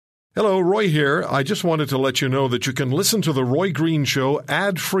Hello, Roy here. I just wanted to let you know that you can listen to The Roy Green Show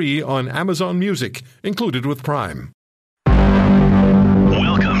ad-free on Amazon Music, included with Prime. Welcome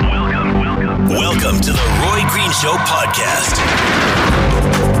to The Roy Green Show podcast.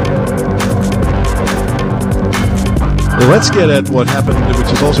 Well, let's get at what happened, which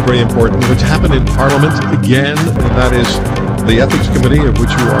is also very important, which happened in Parliament again, and that is the Ethics Committee, of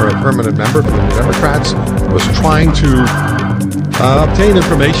which you are a permanent member for the Democrats, was trying to obtain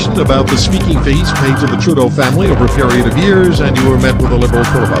information about the speaking fees paid to the Trudeau family over a period of years, and you were met with a Liberal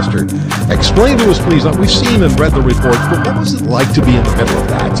filibuster. Explain to us, please. We've seen and read the reports, but what was it like to be in the middle of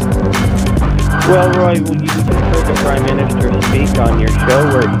that? Well, Roy, you just heard the Prime Minister speak on your show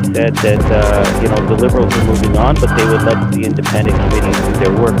where he said that, the Liberals are moving on, but they would let the independent committees do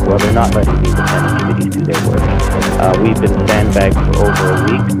their work. Well, they're not letting the independent committees do their work. We've been sandbagged for over a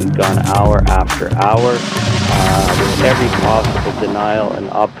week. We've gone hour after hour with every possible denial and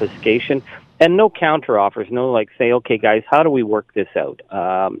obfuscation, and no counter-offers, no say, okay, guys, how do we work this out?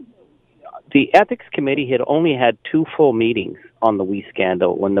 The Ethics Committee had only had 2 full meetings on the WE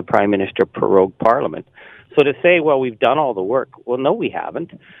scandal when the Prime Minister prorogued Parliament. So to say, well, we've done all the work, well, no, we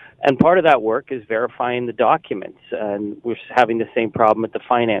haven't. And part of that work is verifying the documents, and we're having the same problem at the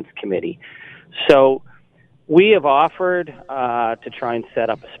Finance Committee. So we have offered to try and set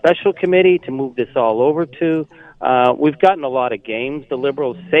up a special committee to move this all over to. We've gotten a lot of games. The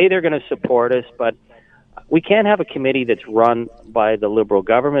Liberals say they're going to support us, but we can't have a committee that's run by the Liberal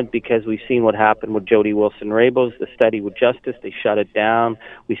government because we've seen what happened with Jody Wilson-Raybould, the study with Justice. They shut it down.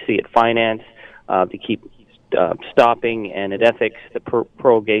 We see it Finance. They keep stopping, and at Ethics, the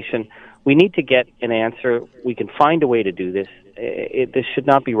prorogation. We need to get an answer. We can find a way to do this. This should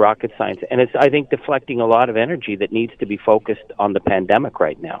not be rocket science. And it's, I think, deflecting a lot of energy that needs to be focused on the pandemic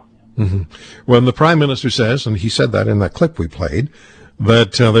right now. Mm-hmm. When the Prime Minister says, and he said that in that clip we played,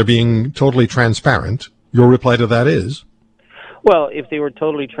 that they're being totally transparent, your reply to that is? Well, if they were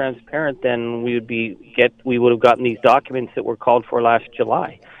totally transparent, then we would have gotten these documents that were called for last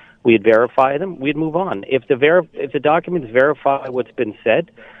July. We'd verify them. We'd move on. If the documents verify what's been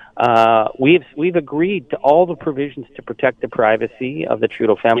said, we've agreed to all the provisions to protect the privacy of the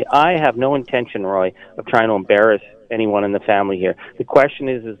Trudeau family. I have no intention, Roy, of trying to embarrass anyone in the family here. The question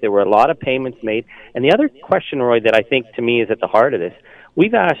is there were a lot of payments made, and the other question, Roy, that I think to me is at the heart of this.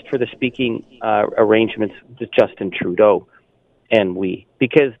 We've asked for the speaking arrangements with Justin Trudeau and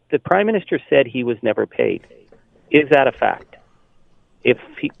because the Prime Minister said he was never paid. Is that a fact? If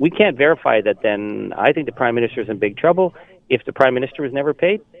we can't verify that, then I think the Prime Minister is in big trouble. If the Prime Minister was never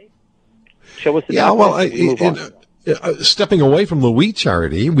paid, show us the documents. Stepping away from the WE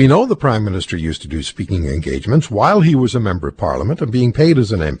charity, we know the Prime Minister used to do speaking engagements while he was a member of Parliament and being paid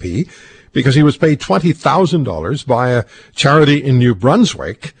as an MP, because he was paid $20,000 by a charity in New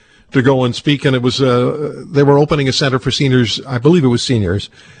Brunswick to go and speak, and it was they were opening a center for seniors. I believe it was seniors,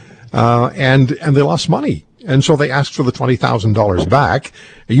 and they lost money, and so they asked for the $20,000 back.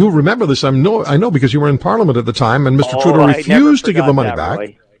 You remember this? I know because you were in Parliament at the time, and Mr. Trudeau refused to give the money back.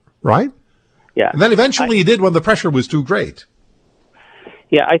 Roy. Right? Yeah. And then eventually he did when the pressure was too great.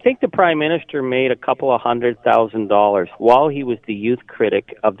 Yeah, I think the Prime Minister made a couple of $100,000 while he was the youth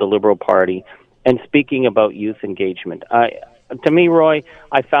critic of the Liberal Party and speaking about youth engagement. To me, Roy,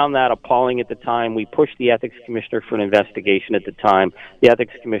 I found that appalling at the time. We pushed the Ethics Commissioner for an investigation at the time. The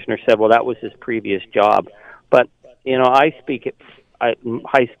Ethics Commissioner said, well, that was his previous job. But, I speak at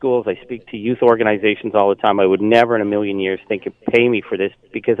high schools, I speak to youth organizations all the time. I would never in a million years think of pay me for this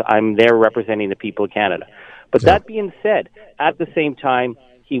because I'm there representing the people of Canada. But that being said, at the same time,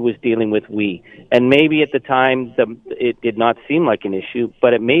 he was dealing with WE. And maybe at the time it did not seem like an issue,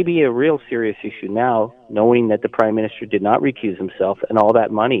 but it may be a real serious issue now, knowing that the Prime Minister did not recuse himself and all that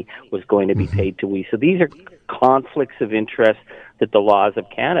money was going to be paid to WE. So these are conflicts of interest that the laws of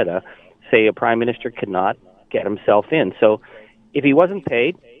Canada say a Prime Minister cannot get himself in. So if he wasn't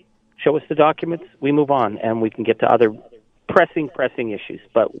paid, show us the documents, we move on, and we can get to other pressing issues.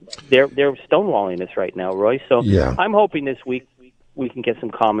 But they're stonewalling us right now, Roy. So I'm hoping this week we can get some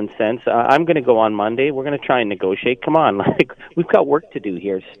common sense. I'm going to go on Monday. We're going to try and negotiate. Come on, we've got work to do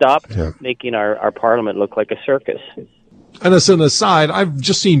here. Stop making our Parliament look like a circus. And as an aside, I've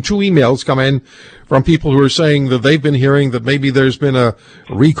just seen 2 emails come in from people who are saying that they've been hearing that maybe there's been a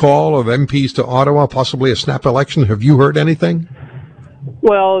recall of MPs to Ottawa, possibly a snap election. Have you heard anything?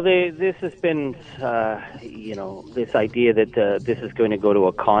 Well, this has been, this idea that this is going to go to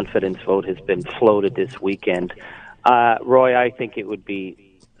a confidence vote has been floated this weekend. Roy, I think it would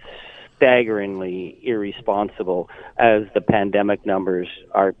be staggeringly irresponsible as the pandemic numbers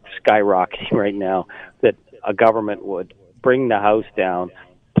are skyrocketing right now that a government would bring the House down,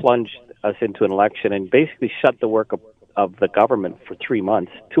 plunge us into an election and basically shut the work of the government for 3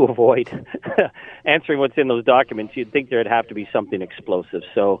 months to avoid answering what's in those documents. You'd think there'd have to be something explosive.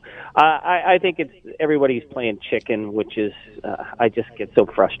 So I think everybody's playing chicken, which is I just get so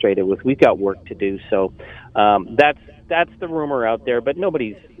frustrated with. We've got work to do. So that's the rumor out there, but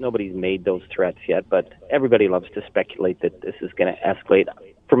nobody's made those threats yet. But everybody loves to speculate that this is going to escalate.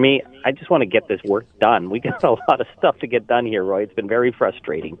 For me, I just want to get this work done. We got a lot of stuff to get done here, Roy. It's been very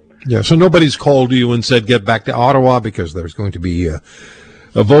frustrating. Yeah, so nobody's called you and said, get back to Ottawa because there's going to be a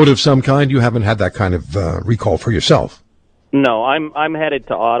vote of some kind. You haven't had that kind of recall for yourself. No, I'm headed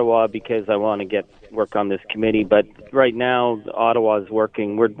to Ottawa because I want to work on this committee. But right now, Ottawa is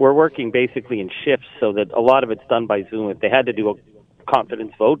working. We're working basically in shifts, so that a lot of it's done by Zoom. If they had to do a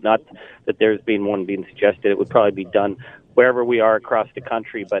confidence vote, not that there's been one being suggested, it would probably be done wherever we are across the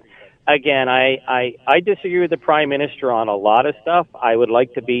country. But again, I disagree with the Prime Minister on a lot of stuff. I would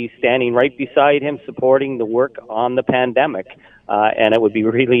like to be standing right beside him, supporting the work on the pandemic, and it would be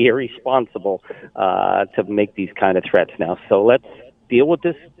really irresponsible to make these kind of threats now. So let's deal with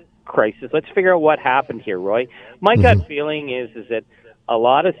this crisis. Let's figure out what happened here, Roy. My gut feeling is that a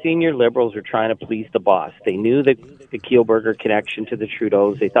lot of senior Liberals are trying to please the boss. They knew the Kielburger connection to the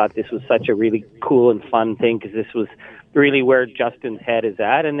Trudeaus. They thought this was such a really cool and fun thing because this was really where Justin's head is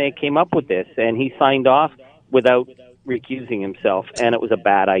at, and they came up with this, and he signed off without recusing himself, and it was a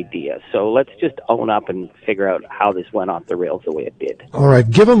bad idea. So let's just own up and figure out how this went off the rails the way it did. All right,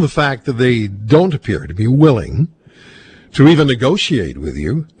 given the fact that they don't appear to be willing to even negotiate with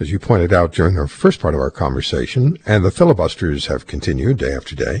you, as you pointed out during our first part of our conversation, and the filibusters have continued day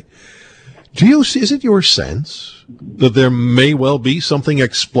after day, is it your sense that there may well be something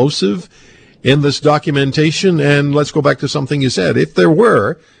explosive in this documentation? And let's go back to something you said. If there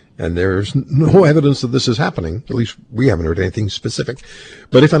were, and there's no evidence that this is happening, at least we haven't heard anything specific,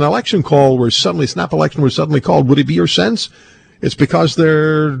 but if an election call were suddenly, snap election was suddenly called, would it be your sense it's because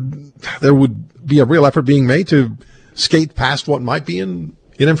there would be a real effort being made to skate past what might be in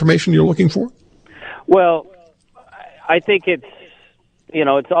information you're looking for? Well, I think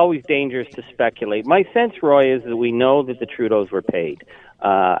it's always dangerous to speculate. My sense, Roy, is that we know that the Trudeaus were paid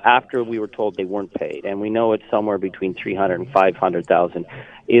after we were told they weren't paid, and we know it's somewhere between $300,000 and $500,000.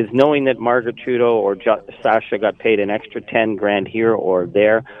 Is knowing that Margaret Trudeau or Sasha got paid an extra $10,000 here or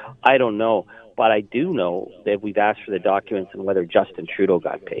there, I don't know. But I do know that we've asked for the documents and whether Justin Trudeau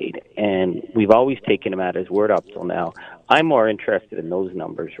got paid, and we've always taken him at his word up till now. I'm more interested in those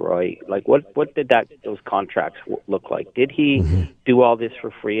numbers, Roy. Like, what did those contracts look like? Did he do all this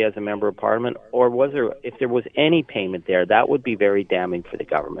for free as a member of Parliament, or was there? If there was any payment there, that would be very damning for the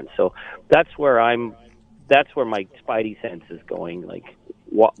government. So that's where my spidey sense is going. Like,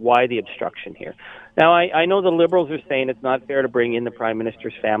 why the obstruction here? Now, I know the Liberals are saying it's not fair to bring in the Prime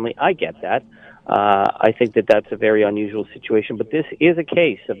Minister's family. I get that. I think that that's a very unusual situation. But this is a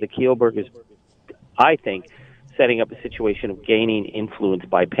case of the Kielburgers, I think, setting up a situation of gaining influence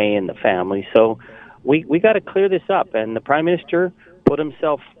by paying the family. So we got to clear this up. And the Prime Minister put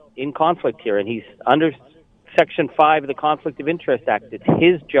himself in conflict here. And he's under Section 5 of the Conflict of Interest Act. It's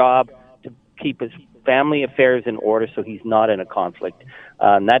his job to keep his family affairs in order so he's not in a conflict.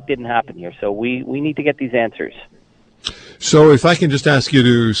 And that didn't happen here. So we need to get these answers. So if I can just ask you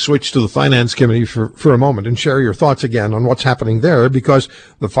to switch to the Finance Committee for a moment and share your thoughts again on what's happening there, because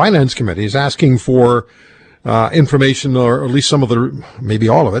the Finance Committee is asking for information, or at least some of the, maybe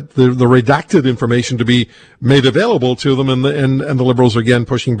all of it, the redacted information to be made available to them, and the Liberals are again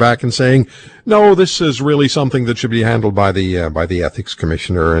pushing back and saying, no, this is really something that should be handled by the Ethics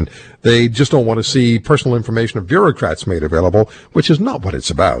Commissioner, and they just don't want to see personal information of bureaucrats made available, which is not what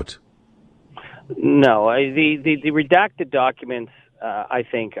it's about. No, the redacted documents, I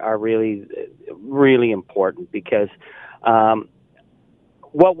think, are really, really important because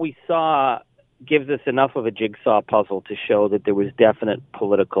what we saw gives us enough of a jigsaw puzzle to show that there was definite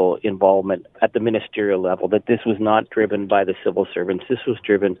political involvement at the ministerial level, that this was not driven by the civil servants. This was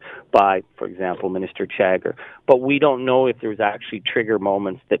driven by, for example, Minister Chagger. But we don't know if there was actually trigger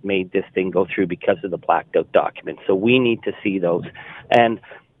moments that made this thing go through because of the blacked out documents. So we need to see those. And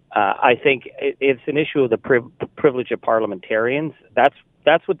I think it's an issue of the privilege of parliamentarians.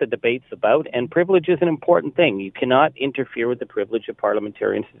 That's what the debate's about, and privilege is an important thing. You cannot interfere with the privilege of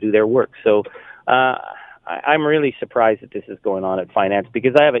parliamentarians to do their work. So I'm really surprised that this is going on at Finance,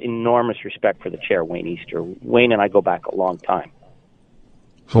 because I have an enormous respect for the chair, Wayne Easter. Wayne and I go back a long time.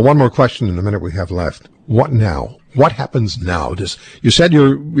 So one more question in the minute we have left. What now? What happens now? You said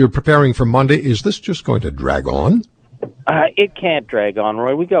you're preparing for Monday. Is this just going to drag on? It can't drag on,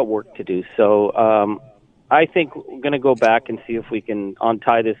 Roy. We got work to do. So I think we're going to go back and see if we can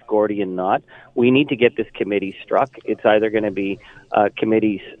untie this Gordian knot. We need to get this committee struck. It's either going to be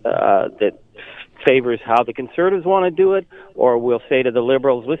committees that favors how the Conservatives want to do it, or we'll say to the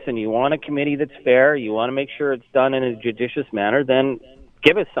Liberals, listen, you want a committee that's fair, you want to make sure it's done in a judicious manner, then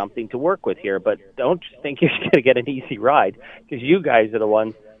give us something to work with here. But don't think you're going to get an easy ride, because you guys are the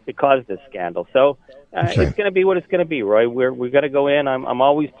ones that caused this scandal. So it's going to be what it's going to be, Roy. We've got to go in. I'm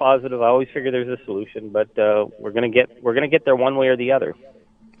always positive. I always figure there's a solution, but we're going to get there one way or the other.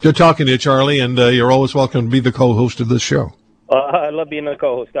 Good talking to you, Charlie, and you're always welcome to be the co-host of this show. I love being the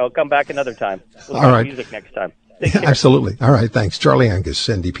co-host. I'll come back another time. We'll All right. Music next time. Absolutely. All right. Thanks. Charlie Angus,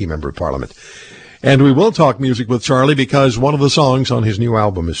 NDP Member of Parliament. And we will talk music with Charlie because one of the songs on his new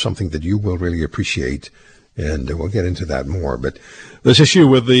album is something that you will really appreciate. And we'll get into that more. But this issue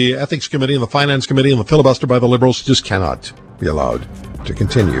with the Ethics Committee and the Finance Committee and the filibuster by the Liberals just cannot be allowed to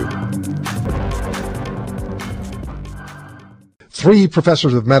continue. 3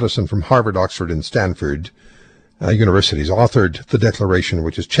 professors of medicine from Harvard, Oxford, and Stanford universities authored the declaration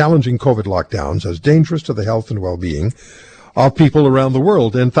which is challenging COVID lockdowns as dangerous to the health and well-being of people around the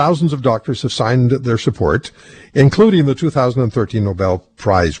world. And thousands of doctors have signed their support, including the 2013 Nobel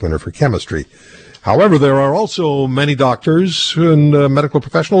Prize winner for chemistry. However, there are also many doctors and medical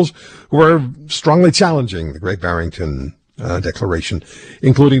professionals who are strongly challenging the Great Barrington Declaration,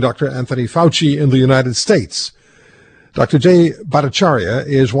 including Dr. Anthony Fauci in the United States. Dr. Jay Bhattacharya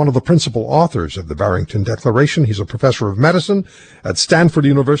is one of the principal authors of the Barrington Declaration. He's a professor of medicine at Stanford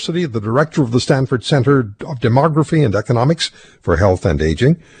University, the director of the Stanford Center of Demography and Economics for Health and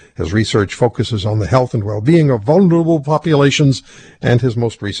Aging. His research focuses on the health and well-being of vulnerable populations, and his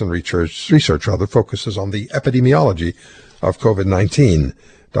most recent research focuses on the epidemiology of COVID-19.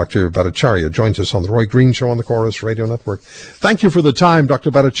 Dr. Bhattacharya joins us on the Roy Green Show on the Chorus Radio Network. Thank you for the time,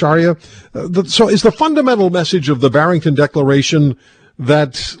 Dr. Bhattacharya. So is the fundamental message of the Barrington Declaration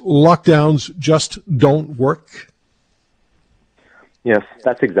that lockdowns just don't work? Yes,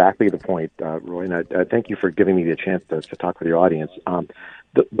 that's exactly the point, Roy, and I thank you for giving me the chance to talk with your audience.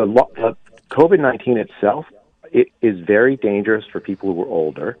 The COVID-19 itself, it is very dangerous for people who are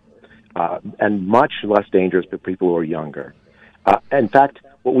older and much less dangerous for people who are younger. In fact,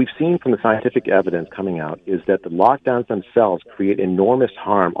 what we've seen from the scientific evidence coming out is that the lockdowns themselves create enormous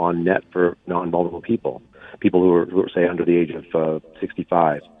harm on net for non-vulnerable people who are, say, under the age of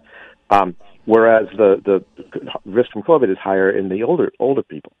 65. Whereas the risk from COVID is higher in the older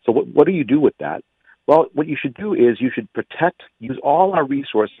people. So what do you do with that? Well, what you should do is you should use all our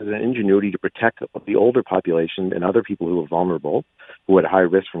resources and ingenuity to protect the older population and other people who are vulnerable, who are at high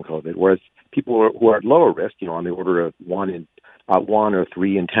risk from COVID, whereas people who are at lower risk, on the order of 1 or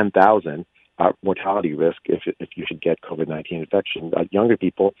 3 in 10,000 mortality risk if you should get COVID-19 infection. Younger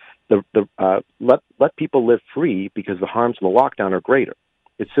people, let people live free because the harms of the lockdown are greater.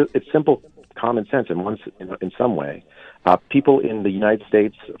 It's simple common sense in some way. People in the United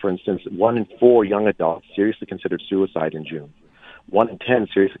States, for instance, 1 in 4 young adults seriously considered suicide in June. 1 in 10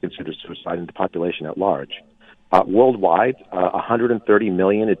 seriously considered suicide in the population at large. Worldwide, 130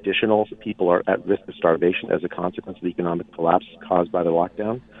 million additional people are at risk of starvation as a consequence of the economic collapse caused by the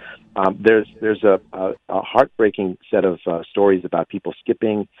lockdown. There's a heartbreaking set of stories about people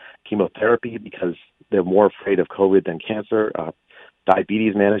skipping chemotherapy because they're more afraid of COVID than cancer.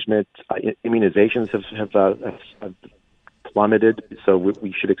 Diabetes management, immunizations have plummeted, so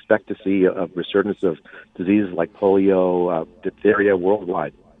we should expect to see a resurgence of diseases like polio, diphtheria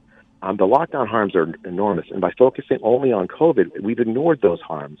worldwide. The lockdown harms are enormous, and by focusing only on COVID, we've ignored those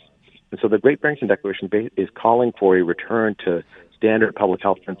harms. And so the Great Barrington Declaration is calling for a return to standard public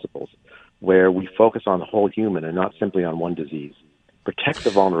health principles, where we focus on the whole human and not simply on one disease. Protect the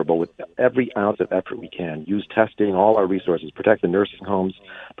vulnerable with every ounce of effort we can. Use testing, all our resources. Protect the nursing homes.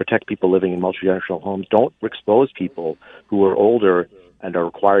 Protect people living in multi-generational homes. Don't expose people who are older and are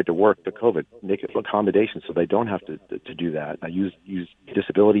required to work to COVID. Make accommodations so they don't have to do that. Use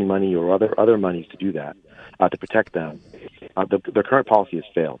disability money or other monies to do that, to protect them. The current policy has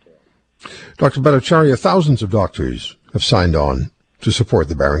failed. Dr. Bhattacharya, thousands of doctors have signed on to support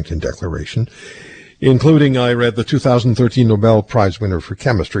the Barrington Declaration, including, I read, the 2013 Nobel Prize winner for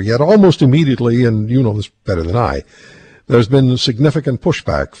chemistry. Yet almost immediately, and you know this better than I, there's been significant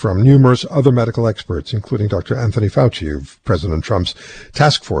pushback from numerous other medical experts, including Dr. Anthony Fauci of President Trump's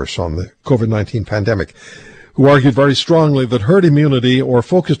task force on the COVID-19 pandemic, who argued very strongly that herd immunity, or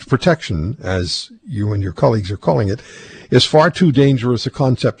focused protection, as you and your colleagues are calling it, is far too dangerous a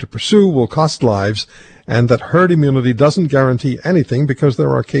concept to pursue, will cost lives, and that herd immunity doesn't guarantee anything because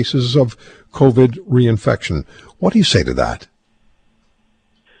there are cases of COVID reinfection. What do you say to that?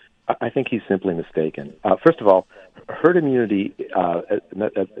 I think he's simply mistaken. First of all, herd immunity,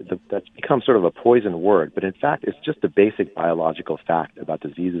 that's become sort of a poison word, but in fact, it's just a basic biological fact about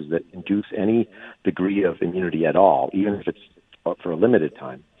diseases that induce any degree of immunity at all, even if it's for a limited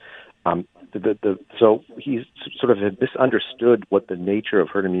time. So he's sort of misunderstood what the nature of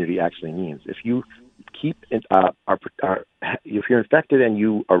herd immunity actually means. If you keep if you're infected and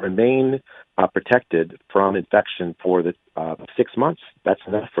you remain protected from infection for the 6 months, that's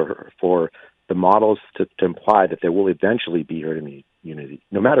enough for the models to imply that there will eventually be herd immunity,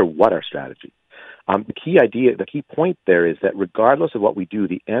 no matter what our strategy. The key point there is that regardless of what we do,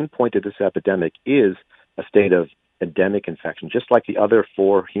 the end point of this epidemic is a state of endemic infection, just like the other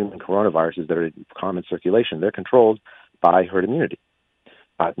 4 human coronaviruses that are in common circulation. They're controlled by herd immunity.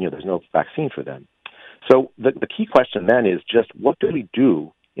 There's no vaccine for them. So the key question then is just what do we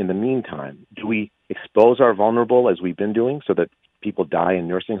do in the meantime? Do we expose our vulnerable as we've been doing so that people die in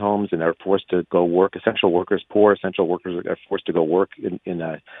nursing homes and are forced to go work? Poor essential workers are forced to go work and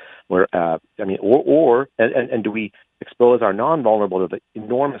do we expose our non-vulnerable to the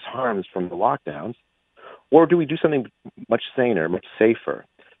enormous harms from the lockdowns? Or do we do something much saner, much safer?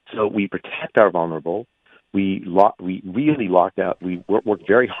 So we protect our vulnerable. We really locked out. We work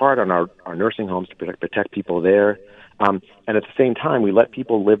very hard on our nursing homes to protect people there. And at the same time, we let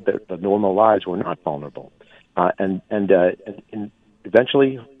people live the normal lives who are not vulnerable. And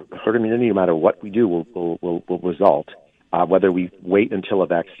eventually, herd immunity, no matter what we do, will result. Whether we wait until a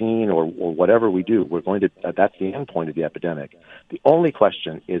vaccine or whatever we do, that's the end point of the epidemic. The only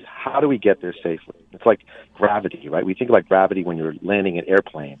question is, how do we get there safely? It's like gravity, right? We think about gravity when you're landing an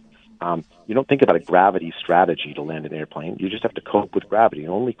airplane. You don't think about a gravity strategy to land an airplane. You just have to cope with gravity.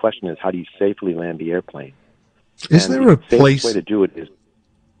 The only question is, how do you safely land the airplane? Is there a place? Way to do it is.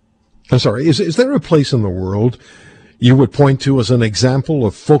 I'm sorry. Is there a place in the world you would point to as an example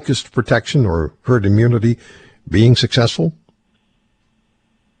of focused protection or herd immunity being successful?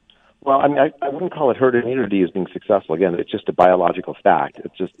 Well, I mean, I wouldn't call it herd immunity as being successful. Again, it's just a biological fact.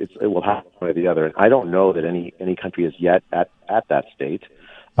 It will happen one way or the other. And I don't know that any country is yet at that state.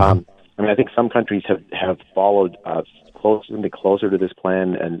 I think some countries have followed closer to this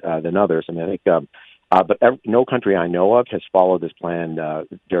plan than others. I think, but no country I know of has followed this plan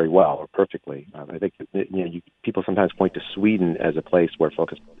very well or perfectly. I think people sometimes point to Sweden as a place where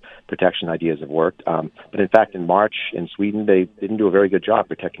focused protection ideas have worked. But in fact, in March in Sweden, they didn't do a very good job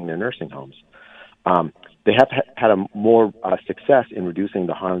protecting their nursing homes. They have had a more success in reducing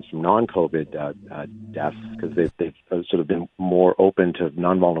the harms from non-COVID deaths because they've sort of been more open to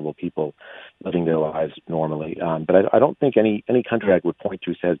non-vulnerable people living their lives normally. But I don't think any country I would point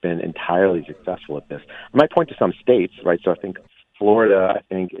to has been entirely successful at this. I might point to some states, right? So I think Florida,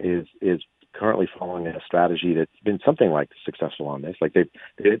 is currently following a strategy that's been something like successful on this. Like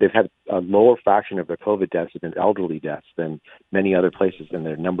they've had a lower fraction of their COVID deaths have been elderly deaths than many other places, and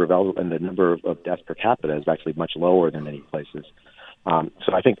the number of deaths per capita is actually much lower than many places.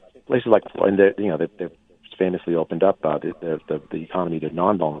 So I think places like Florida, they've famously opened up the economy to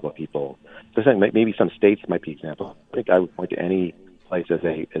non-vulnerable people. So I think maybe some states might be examples. I think I would point to any place as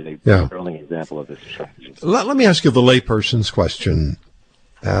a sterling example of this strategy. Let me ask you the layperson's question.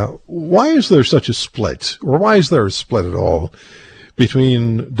 Why is there such a split, or why is there a split at all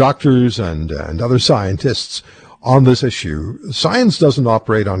between doctors and other scientists on this issue? Science doesn't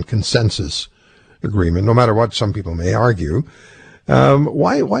operate on consensus agreement, no matter what some people may argue.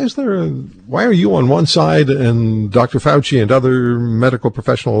 Why are you on one side and Dr. Fauci and other medical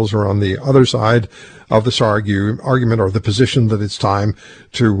professionals are on the other side of this argument or the position that it's time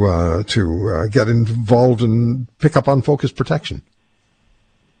to get involved and pick up on focused protection?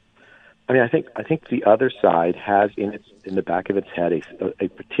 I mean, I think the other side has in the back of its head a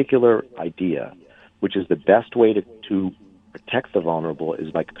particular idea, which is the best way to protect the vulnerable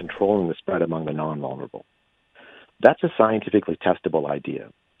is by controlling the spread among the non-vulnerable. That's a scientifically testable idea,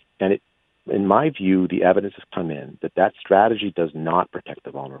 and in my view, the evidence has come in that strategy does not protect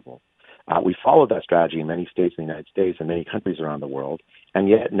the vulnerable. We followed that strategy in many states in the United States and many countries around the world, and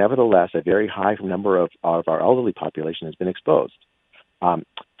yet, nevertheless, a very high number of our elderly population has been exposed.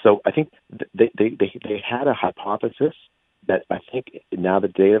 So I think they had a hypothesis that I think now the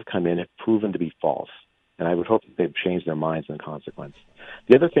data have come in have proven to be false, and I would hope that they've changed their minds in consequence.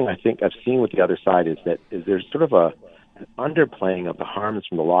 The other thing I think I've seen with the other side is there's sort of an underplaying of the harms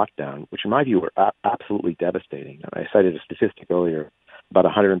from the lockdown, which in my view are absolutely devastating. I cited a statistic earlier about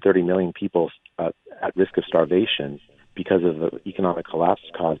 130 million people at risk of starvation because of the economic collapse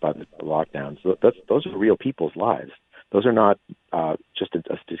caused by the lockdown. So those are real people's lives. Those are not just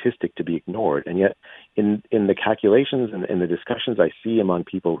a statistic to be ignored. And yet, in the calculations and in the discussions I see among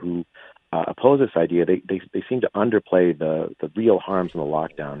people who oppose this idea, they seem to underplay the real harms in the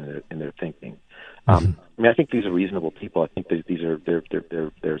lockdown in their thinking. I mean, I think these are reasonable people. I think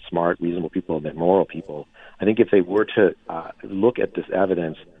they're smart, reasonable people, and they're moral people. I think if they were to look at this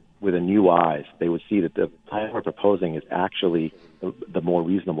evidence with a new eyes, they would see that the plan we're proposing is actually the more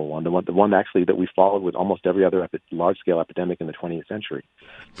reasonable one, the one actually that we followed with almost every other large-scale epidemic in the 20th century,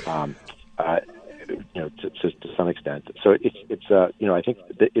 to some extent. So I think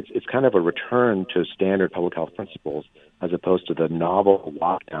it's kind of a return to standard public health principles as opposed to the novel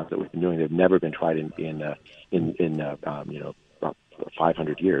lockdowns that we've been doing. They've never been tried in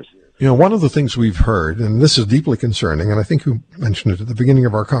 500 years. One of the things we've heard, and this is deeply concerning, and I think you mentioned it at the beginning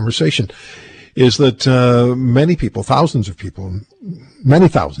of our conversation, is that many people, thousands of people, many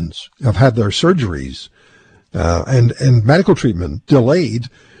thousands, have had their surgeries and medical treatment delayed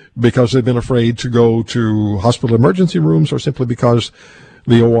because they've been afraid to go to hospital emergency rooms, or simply because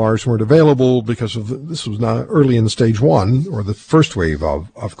the ORs weren't available because of this was now early in stage 1 or the first wave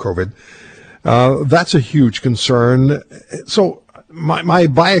of COVID. That's a huge concern. So my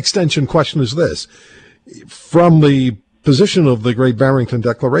by extension question is this: from the position of the Great Barrington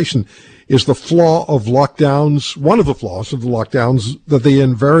Declaration, is the flaw of lockdowns, one of the flaws of the lockdowns, that they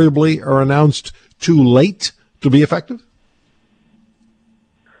invariably are announced too late to be effective?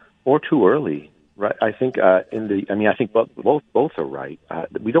 Or too early, right? I think I think both are right.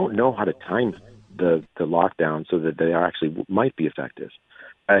 We don't know how to time the lockdown so that they actually might be effective.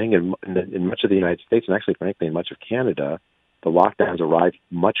 I think in much of the United States, and actually, frankly, in much of Canada, the lockdowns arrived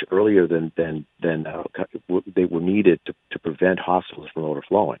much earlier than they were needed to prevent hospitals from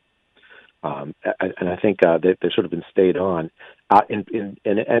overflowing. And I think they've sort of been stayed on. And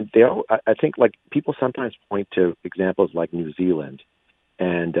I think, like, people sometimes point to examples like New Zealand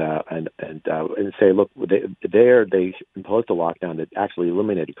and say, look, they imposed a lockdown that actually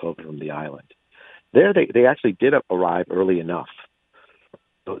eliminated COVID from the island. There, they actually did arrive early enough.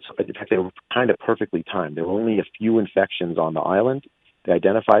 So in fact, they were kind of perfectly timed. There were only a few infections on the island. They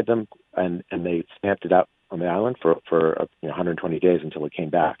identified them, and they stamped it out on the island for 120 days until it came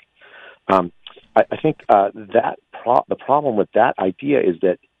back. I think the problem with that idea is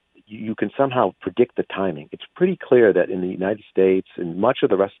that you can somehow predict the timing. It's pretty clear that in the United States and much of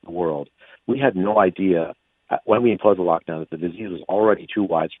the rest of the world, we had no idea when we imposed a lockdown that the disease was already too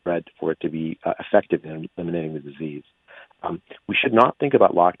widespread for it to be effective in eliminating the disease. We should not think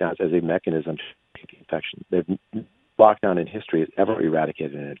about lockdowns as a mechanism to treat infection. No lockdown in history has ever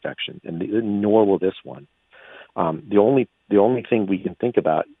eradicated an infection, and nor will this one. The only thing we can think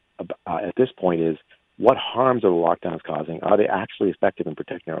about at this point is, what harms are the lockdowns causing? Are they actually effective in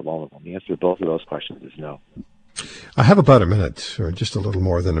protecting our vulnerable? And the answer to both of those questions is no. I have about a minute, or just a little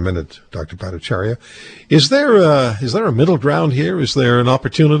more than a minute, Dr. Bhattacharya. Is there a middle ground here? Is there an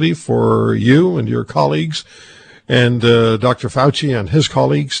opportunity for you and your colleagues and Dr. Fauci and his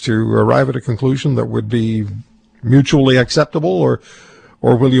colleagues to arrive at a conclusion that would be mutually acceptable, or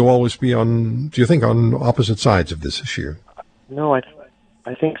will you always be do you think, on opposite sides of this issue? No,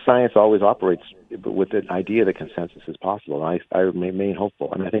 I think science always operates with the idea that consensus is possible, and I remain hopeful.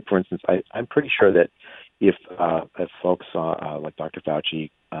 I mean, I think, for instance, I'm pretty sure that if folks like Dr. Fauci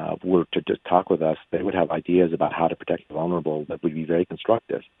were to just talk with us, they would have ideas about how to protect the vulnerable that would be very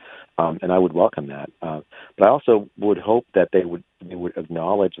constructive, and I would welcome that. But I also would hope that they would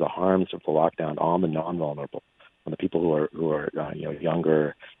acknowledge the harms of the lockdown on the non-vulnerable, on the people who are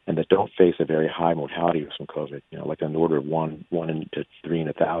younger and that don't face a very high mortality risk from COVID, like on the order of 1 to 3 in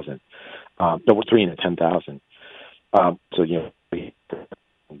 1,000, 3 in 10,000. So maybe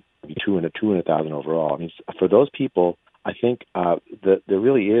 2 in 1,000 overall. I mean, for those people, I think that there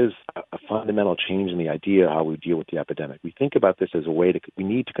really is a fundamental change in the idea of how we deal with the epidemic. We think about this as a way we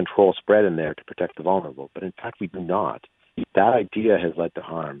need to control spread in there to protect the vulnerable, but in fact we do not. That idea has led to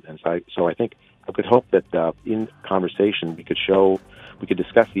harm, and so I think I could hope that in conversation we could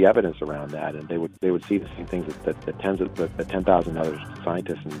discuss the evidence around that, and they would see the same things that 10,000 other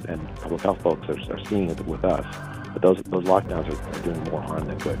scientists and public health folks are seeing with us. But those lockdowns are doing more harm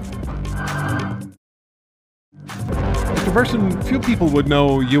than good. Mr. Burson, few people would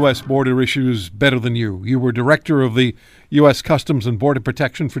know U.S. border issues better than you. You were director of the U.S. Customs and Border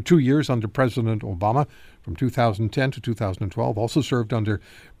Protection for 2 years under President Obama, from 2010 to 2012. Also served under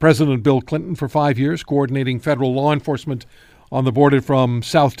President Bill Clinton for 5 years, coordinating federal law enforcement on the border from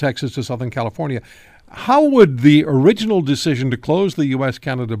South Texas to Southern California. How would the original decision to close the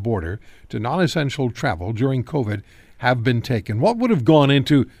U.S.-Canada border to non-essential travel during COVID have been taken? What would have gone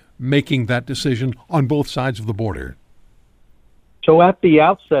into making that decision on both sides of the border? So at the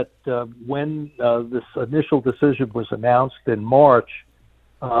outset, when this initial decision was announced in March,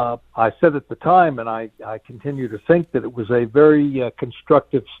 I said at the time, and I continue to think, that it was a very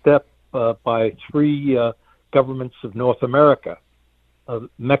constructive step by three governments of North America.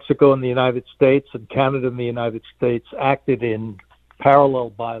 Mexico and the United States and Canada and the United States acted in parallel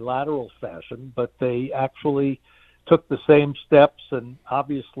bilateral fashion, but they actually took the same steps, and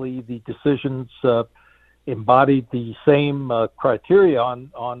obviously the decisions embodied the same criteria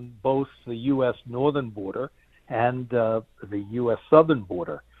on both the U.S. northern border and the U.S. southern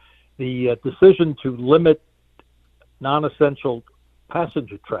border. The decision to limit non-essential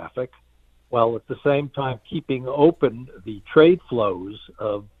passenger traffic, while at the same time keeping open the trade flows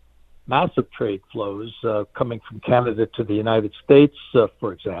of massive trade flows coming from Canada to the United States,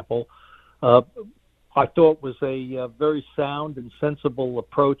 for example, I thought was a very sound and sensible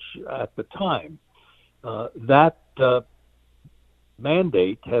approach at the time. That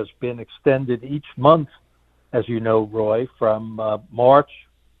mandate has been extended each month, as you know, Roy, from March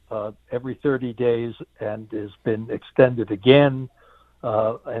every 30 days, and has been extended again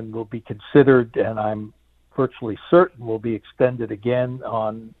and will be considered, and I'm virtually certain will be extended again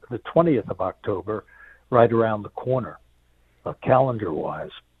on the 20th of October, right around the corner,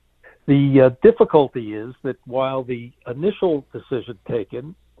 calendar-wise. The difficulty is that while the initial decision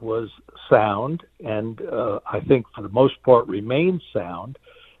taken was sound, and I think for the most part remains sound,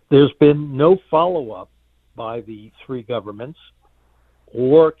 there's been no follow-up by the three governments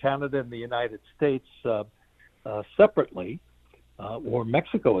or Canada and the United States separately, or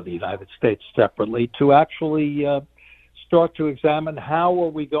Mexico and the United States separately, to actually start to examine how are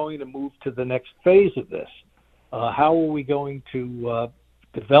we going to move to the next phase of this? How are we going to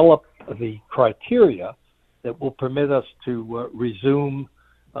develop the criteria that will permit us to resume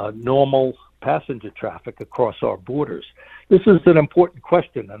normal passenger traffic across our borders? This is an important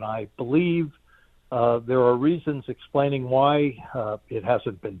question, and I believe there are reasons explaining why it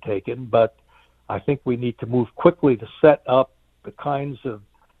hasn't been taken, but I think we need to move quickly to set up the kinds of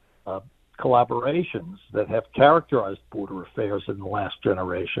collaborations that have characterized border affairs in the last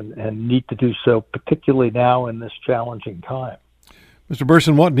generation, and need to do so particularly now in this challenging time. Mr.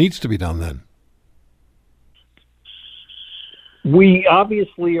 Burson, what needs to be done then? We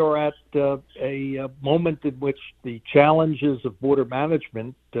obviously are at a moment in which the challenges of border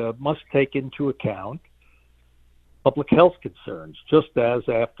management must take into account public health concerns, just as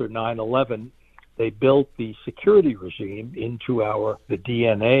after 9/11 they built the security regime into the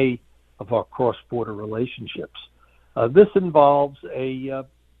DNA of our cross-border relationships. This involves a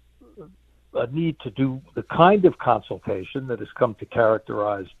need to do the kind of consultation that has come to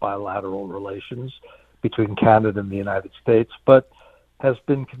characterize bilateral relations between Canada and the United States, but has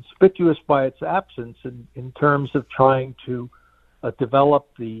been conspicuous by its absence in terms of trying to develop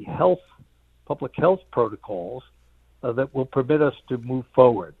the public health protocols that will permit us to move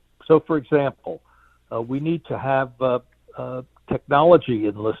forward. So, for example, we need to have technology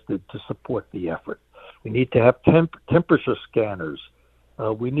enlisted to support the effort. We need to have temperature scanners.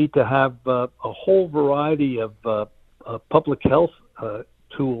 We need to have a whole variety of public health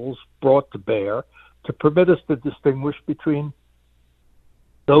tools brought to bear to permit us to distinguish between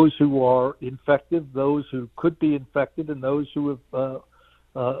those who are infected, those who could be infected, and those who have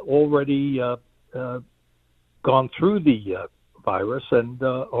already gone through the virus and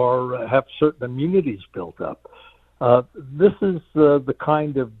have certain immunities built up. This is the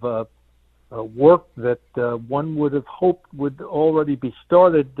kind of work that one would have hoped would already be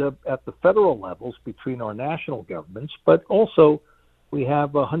started at the federal levels between our national governments, but also we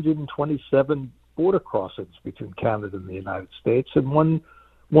have 127 border crossings between Canada and the United States, and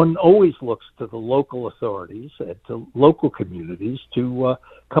one always looks to the local authorities and to local communities to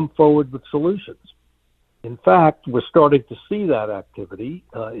come forward with solutions. In fact, we're starting to see that activity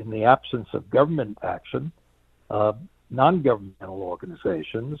in the absence of government action. Non-governmental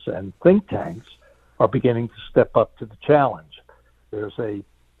organizations and think tanks are beginning to step up to the challenge. There's a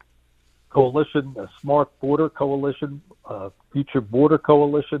coalition, a Smart Border Coalition, Future Border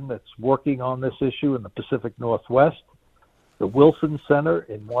Coalition that's working on this issue in the Pacific Northwest. The Wilson Center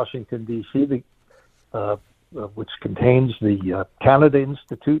in Washington, D.C., which contains the Canada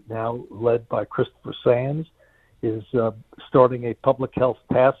Institute, now led by Christopher Sands, is starting a public health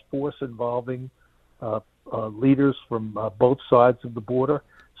task force involving leaders from both sides of the border.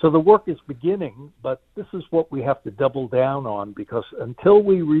 So the work is beginning, but this is what we have to double down on, because until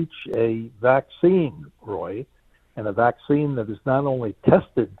we reach a vaccine, Roy, and a vaccine that is not only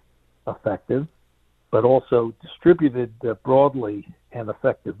tested effective, but also distributed broadly and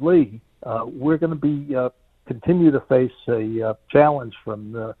effectively, we're going to be continue to face a challenge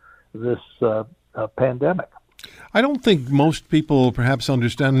from this pandemic. I don't think most people perhaps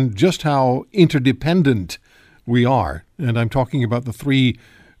understand just how interdependent we are. And I'm talking about the three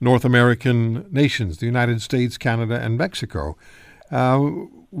North American nations, the United States, Canada, and Mexico.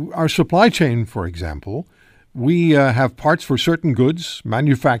 Our supply chain, for example, we have parts for certain goods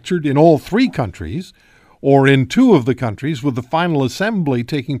manufactured in all three countries or in two of the countries, with the final assembly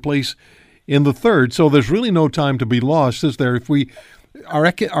taking place in the third. So there's really no time to be lost, is there?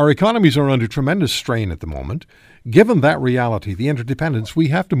 Our economies are under tremendous strain at the moment. Given that reality, the interdependence, we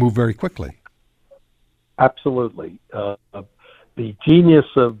have to move very quickly. Absolutely. The genius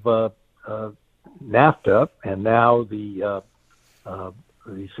of NAFTA and now the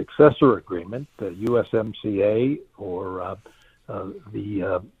successor agreement, the USMCA, or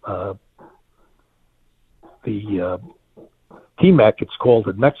the TMEC, it's called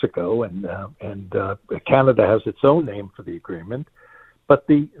in Mexico, and Canada has its own name for the agreement. But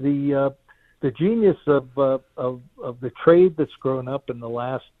the genius of the trade that's grown up in the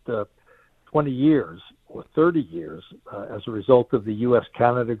last 20 years or 30 years as a result of the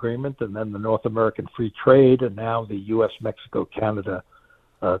U.S.-Canada agreement, and then the North American Free Trade, and now the U.S.-Mexico-Canada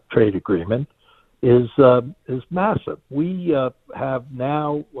trade agreement is massive. We have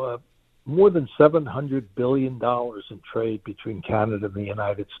now more than $700 billion in trade between Canada and the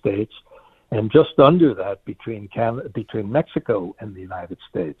United States, and just under that between Mexico and the United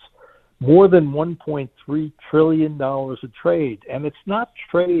States. More than $1.3 trillion of trade. And it's not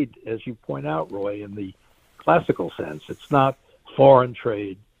trade, as you point out, Roy, in the classical sense. It's not foreign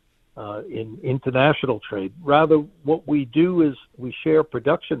trade in international trade. Rather, what we do is we share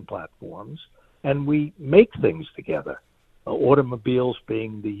production platforms and we make things together. Automobiles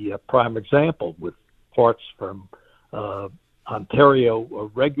being the prime example, with parts from Ontario are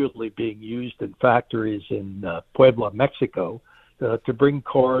regularly being used in factories in Puebla, Mexico, to bring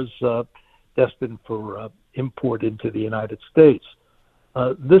cars destined for import into the United States.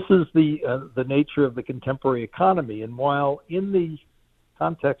 This is the nature of the contemporary economy, and while in the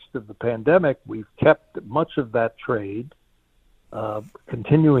context of the pandemic, we've kept much of that trade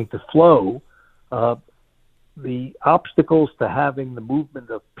continuing to flow, the obstacles to having the movement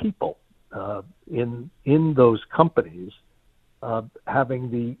of people in those companies, having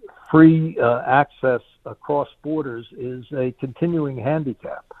the free access across borders, is a continuing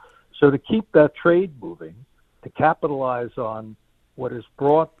handicap. So to keep that trade moving, to capitalize on what has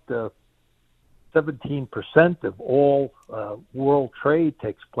brought 17% of all world trade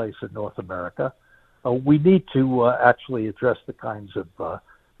takes place in North America, we need to actually address the kinds of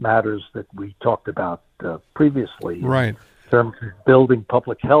matters that we talked about previously. Right. In terms of building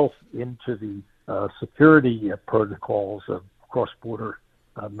public health into the security protocols of cross-border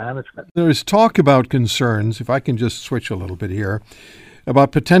management. There's talk about concerns, if I can just switch a little bit here,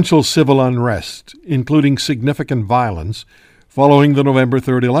 about potential civil unrest, including significant violence, following the November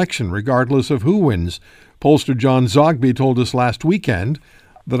 3rd election, regardless of who wins. Pollster John Zogby told us last weekend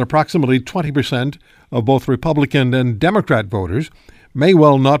that approximately 20% of both Republican and Democrat voters may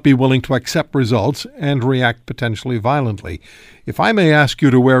well not be willing to accept results and react potentially violently. If I may ask you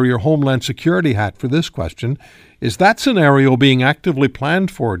to wear your Homeland Security hat for this question, is that scenario being actively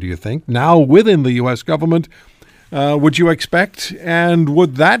planned for, do you think, now within the U.S. government? Would you expect, and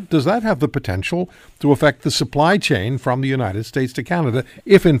does that have the potential to affect the supply chain from the United States to Canada,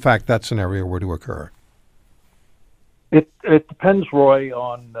 if in fact that scenario were to occur? It depends, Roy,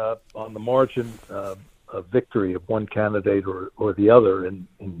 on the margin of victory of one candidate or the other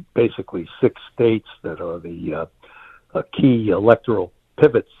in basically 6 states that are the key electoral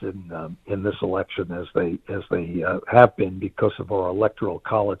pivots in this election, as they have been because of our electoral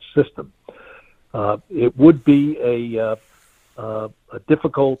college system. It would be a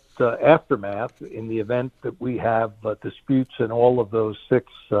difficult aftermath in the event that we have disputes in all of those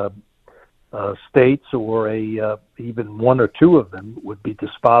 6 states, or even 1 or 2 of them would be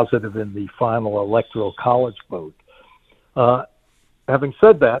dispositive in the final electoral college vote. Having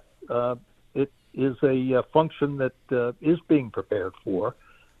said that, it is a function that is being prepared for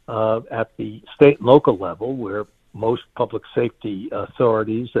at the state and local level, where most public safety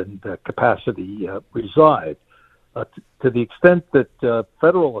authorities and capacity reside. To the extent that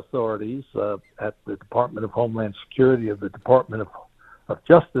federal authorities at the Department of Homeland Security or the Department of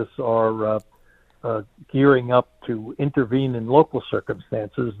Justice are gearing up to intervene in local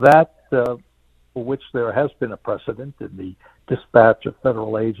circumstances, that for which there has been a precedent in the dispatch of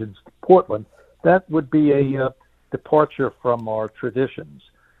federal agents to Portland, that would be a departure from our traditions.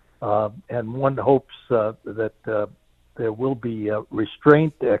 And one hopes that there will be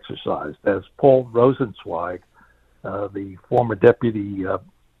restraint exercised, as Paul Rosenzweig, the former deputy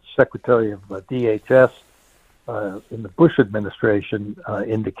secretary of DHS in the Bush administration,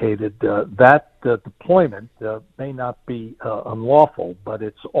 indicated that deployment may not be unlawful, but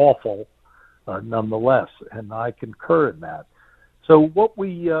it's awful nonetheless, and I concur in that. So what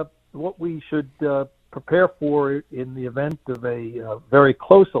we should prepare for in the event of a very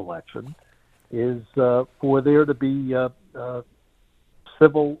close election is for there to be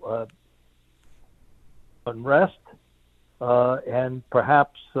civil unrest, and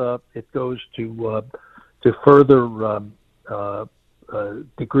perhaps it goes to further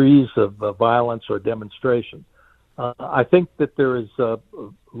degrees of violence or demonstration. I think that there is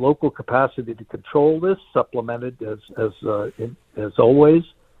local capacity to control this, supplemented as always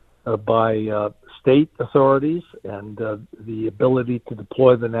by state authorities and the ability to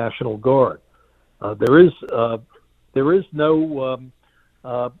deploy the National Guard. There is no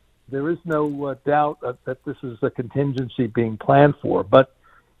doubt that this is a contingency being planned for. But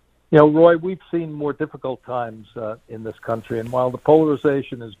Roy, we've seen more difficult times in this country, and while the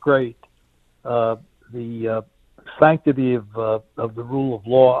polarization is great, the sanctity of the rule of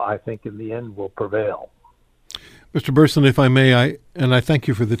law, I think, in the end will prevail. Mr. Burson, if I may, I thank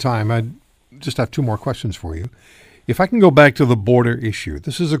you for the time. I just have two more questions for you. If I can go back to the border issue,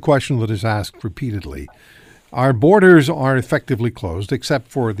 this is a question that is asked repeatedly. Our borders are effectively closed, except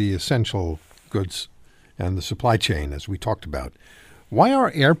for the essential goods and the supply chain, as we talked about. Why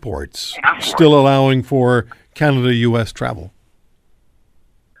are airports still allowing for Canada-U.S. travel?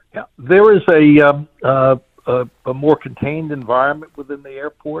 Yeah, there is a more contained environment within the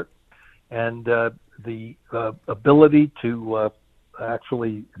airport, and the ability to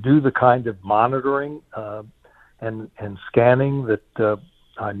actually do the kind of monitoring and scanning that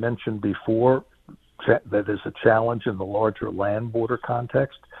I mentioned before, that is a challenge in the larger land border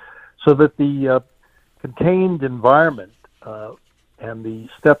context, so that the contained environment and the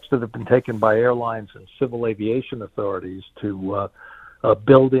steps that have been taken by airlines and civil aviation authorities to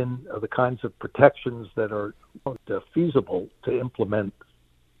build in the kinds of protections that are feasible to implement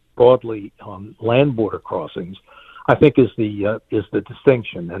broadly on land border crossings, I think is the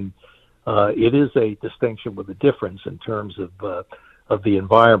distinction, and it is a distinction with a difference in terms of the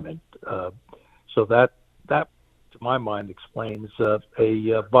environment. So that to my mind explains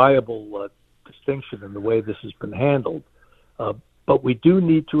a viable distinction in the way this has been handled. But we do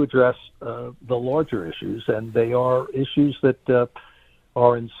need to address the larger issues, and they are issues that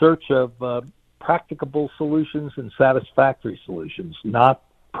are in search of practicable solutions and satisfactory solutions, not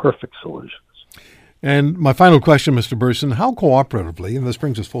perfect solutions. And my final question, Mr. Burson, how cooperatively, and this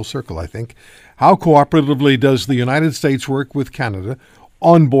brings us full circle, I think, how cooperatively does the United States work with Canada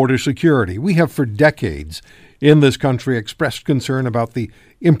on border security? We have for decades in this country expressed concern about the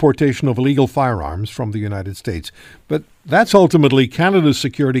importation of illegal firearms from the United States. But that's ultimately Canada's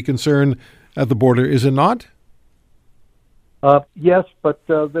security concern at the border, is it not? Yes, but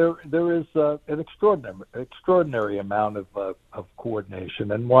there is an extraordinary amount of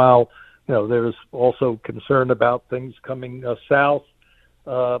coordination. And while there's also concern about things coming south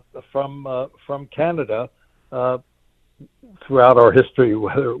from Canada throughout our history,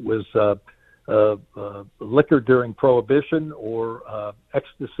 whether it was liquor during Prohibition or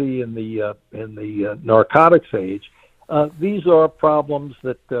ecstasy in the narcotics age. These are problems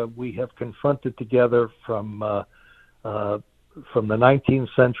that we have confronted together from the 19th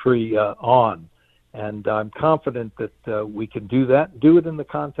century on, and I'm confident that we can do that. Do it in the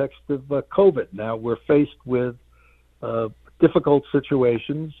context of COVID. Now we're faced with difficult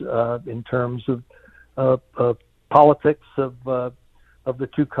situations in terms of politics of the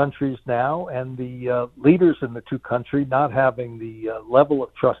two countries now, and the leaders in the two countries not having the level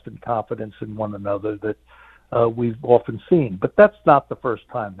of trust and confidence in one another that we've often seen. But that's not the first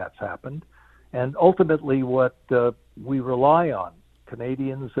time that's happened. And ultimately what we rely on,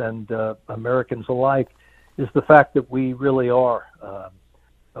 Canadians and Americans alike, is the fact that we really are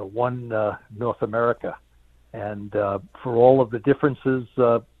one North America. And for all of the differences,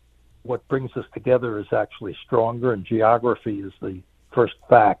 what brings us together is actually stronger, and geography is the first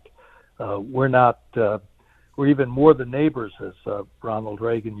fact. We're even more than neighbors, as Ronald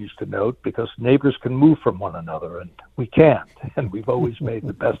Reagan used to note, because neighbors can move from one another, and we can't. And we've always made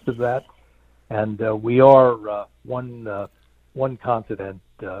the best of that. And we are one continent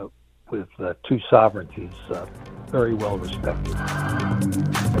with two sovereignties very well respected.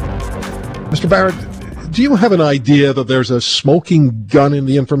 Mr. Barrett, Do you have an idea that there's a smoking gun in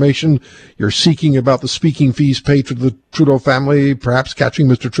the information you're seeking about the speaking fees paid to the Trudeau family, perhaps catching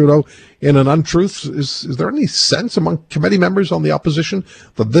Mr. Trudeau in an untruth? Is there any sense among committee members on the opposition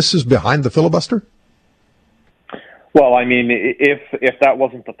that this is behind the filibuster? Well, I mean, if that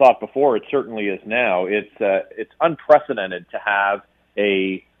wasn't the thought before, it certainly is now. It's unprecedented to have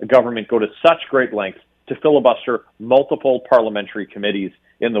a government go to such great lengths to filibuster multiple parliamentary committees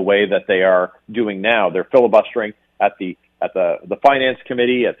in the way that they are doing now. They're filibustering at the Finance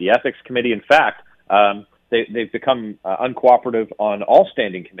Committee, at the Ethics Committee. In fact, they've become uncooperative on all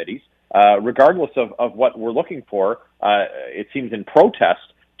standing committees, regardless of what we're looking for. It seems in protest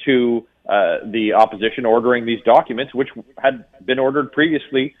to the opposition ordering these documents, which had been ordered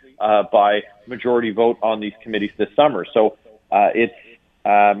previously by majority vote on these committees this summer. So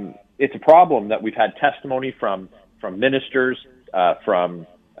it's a problem that we've had testimony from ministers, from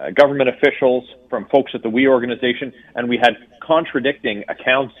government officials, from folks at the WE organization, and we had contradicting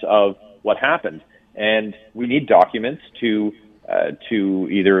accounts of what happened. And we need documents to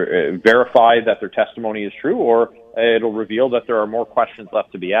either verify that their testimony is true, or it'll reveal that there are more questions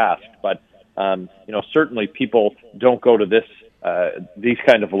left to be asked. But certainly people don't go to these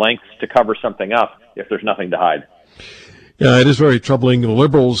kind of lengths to cover something up if there's nothing to hide. Yeah, it is very troubling. The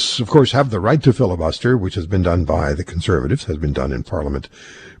Liberals, of course, have the right to filibuster, which has been done by the Conservatives, has been done in Parliament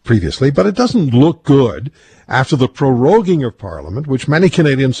previously, but it doesn't look good after the proroguing of Parliament, which many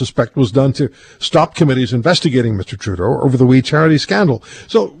Canadians suspect was done to stop committees investigating Mr. Trudeau over the We Charity scandal.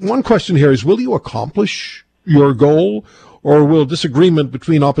 So one question here is, will you accomplish your goal, or will disagreement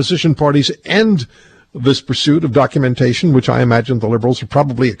between opposition parties end this pursuit of documentation, which I imagine the Liberals are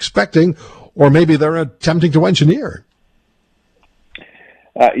probably expecting, or maybe they're attempting to engineer?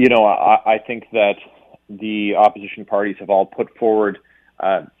 I think that the opposition parties have all put forward,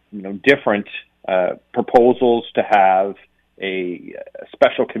 different proposals to have a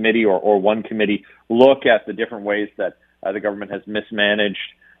special committee or one committee look at the different ways that the government has mismanaged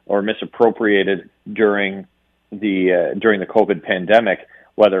or misappropriated during the COVID pandemic,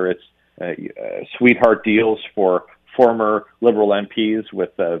 whether it's sweetheart deals for former Liberal MPs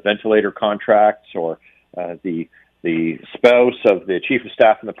with ventilator contracts, or the spouse of the Chief of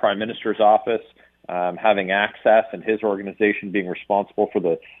Staff in the Prime Minister's office having access, and his organization being responsible for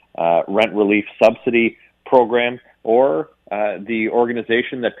the rent relief subsidy program, or the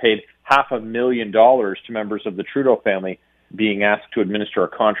organization that paid $500,000 to members of the Trudeau family being asked to administer a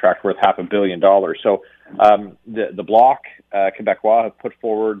contract worth $500 million. So the Bloc Québécois have put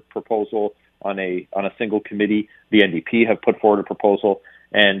forward proposal on a single committee. The NDP have put forward a proposal,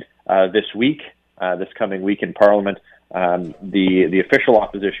 and this coming week in Parliament, the official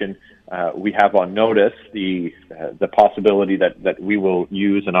opposition, we have on notice the possibility that we will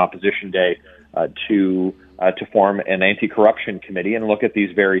use an opposition day to form an anti-corruption committee and look at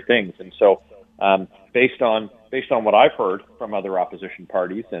these very things. And so, based on what I've heard from other opposition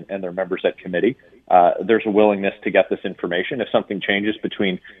parties and their members at committee, there's a willingness to get this information. If something changes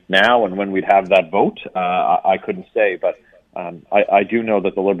between now and when we'd have that vote, I couldn't say, but I do know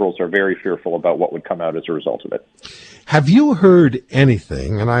that the Liberals are very fearful about what would come out as a result of it. Have you heard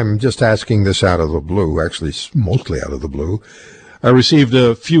anything, and I'm just asking this out of the blue, actually mostly out of the blue, I received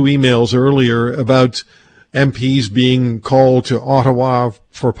a few emails earlier about MPs being called to Ottawa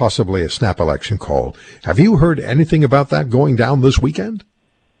for possibly a snap election call. Have you heard anything about that going down this weekend?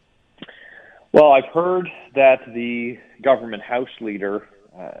 Well, I've heard that the government House leader,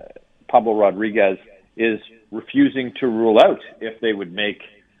 Pablo Rodriguez, is refusing to rule out if they would make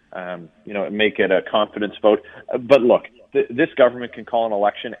it a confidence vote. But look, this government can call an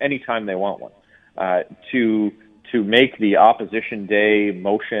election anytime they want one. To make the opposition day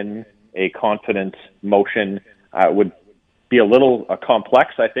motion a confidence motion would be a little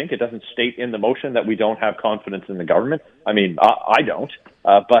complex, I think. It doesn't state in the motion that we don't have confidence in the government. I mean, I don't,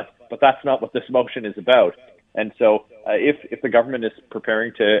 but that's not what this motion is about. And so if the government is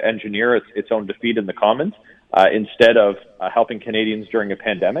preparing to engineer its own defeat in the Commons, instead of helping Canadians during a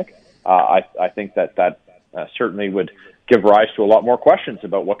pandemic, I think that certainly would give rise to a lot more questions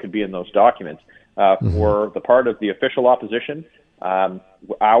about what could be in those documents. For the part of the official opposition,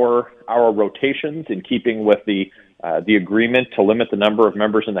 our rotations, in keeping with the agreement to limit the number of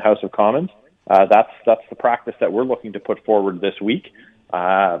members in the House of Commons, that's the practice that we're looking to put forward this week.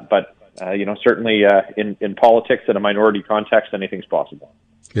 But certainly in politics, in a minority context, anything's possible.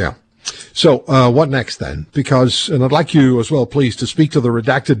 Yeah. So what next then? Because, and I'd like you as well, please, to speak to the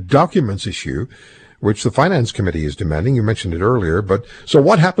redacted documents issue, which the Finance Committee is demanding. You mentioned it earlier, but so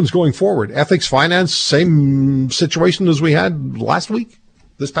what happens going forward? Ethics, finance, same situation as we had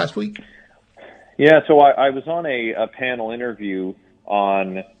this past week? Yeah, so I was on a panel interview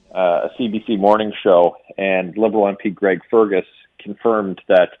on a CBC morning show, and Liberal MP Greg Fergus confirmed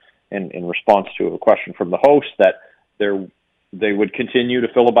that, in response to a question from the host, that they would continue to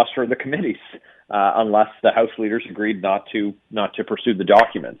filibuster the committees unless the House leaders agreed not to pursue the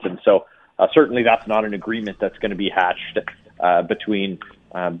documents. And so certainly that's not an agreement that's going to be hatched between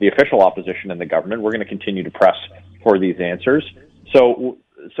the official opposition and the government. We're going to continue to press for these answers. So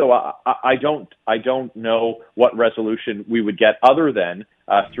I don't know what resolution we would get other than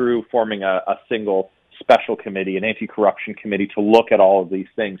through forming a single special committee, an anti-corruption committee, to look at all of these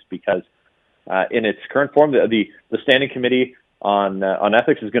things, because in its current form, the Standing Committee on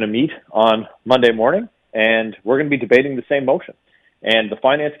Ethics is going to meet on Monday morning, and we're going to be debating the same motion. And the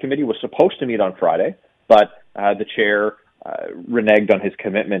Finance Committee was supposed to meet on Friday, but the chair reneged on his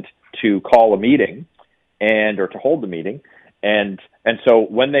commitment to call a meeting or to hold the meeting. And so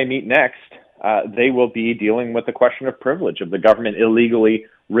when they meet next, they will be dealing with the question of privilege, of the government illegally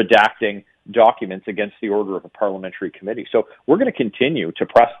redacting documents against the order of a parliamentary committee. So we're going to continue to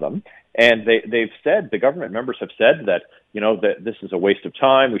press them. And they've said, the government members have said that, that this is a waste of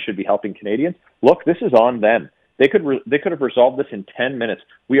time. We should be helping Canadians. Look, this is on them. They could have resolved this in 10 minutes.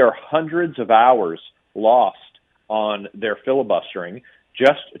 We are hundreds of hours lost on their filibustering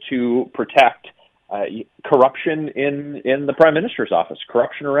just to protect corruption in the Prime Minister's office,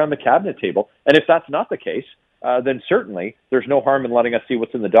 corruption around the cabinet table. And if that's not the case, then certainly there's no harm in letting us see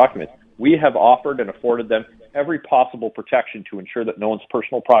what's in the documents. We have offered and afforded them every possible protection to ensure that no one's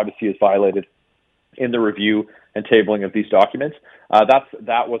personal privacy is violated in the review and tabling of these documents.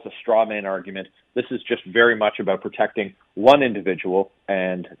 That was a straw man argument. This is just very much about protecting one individual,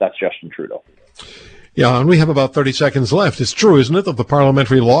 and that's Justin Trudeau. Yeah, and we have about 30 seconds left. It's true, isn't it, that the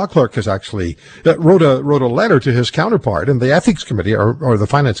parliamentary law clerk has actually wrote a letter to his counterpart in the Ethics Committee, or the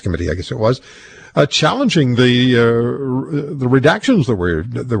Finance Committee, I guess it was, challenging the redactions that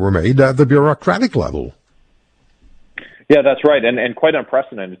were made at the bureaucratic level. Yeah, that's right, and quite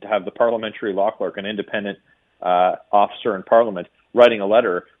unprecedented to have the parliamentary law clerk, an independent officer in Parliament, writing a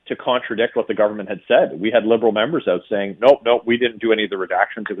letter to contradict what the government had said. We had Liberal members out saying, nope, we didn't do any of the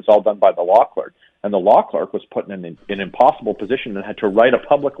redactions. It was all done by the law clerk. And the law clerk was put in an impossible position and had to write a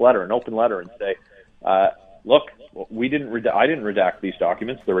public letter, an open letter, and say, look, I didn't redact these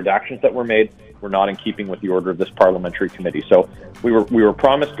documents. The redactions that were made were not in keeping with the order of this parliamentary committee. So we were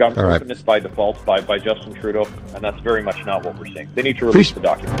promised government openness by default by Justin Trudeau, and that's very much not what we're seeing. They need to release the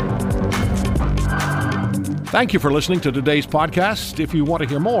documents. Thank you for listening to today's podcast. If you want to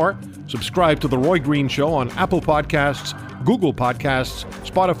hear more, subscribe to The Roy Green Show on Apple Podcasts, Google Podcasts,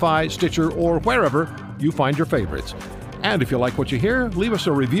 Spotify, Stitcher, or wherever you find your favorites. And if you like what you hear, leave us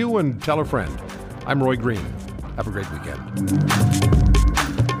a review and tell a friend. I'm Roy Green. Have a great weekend.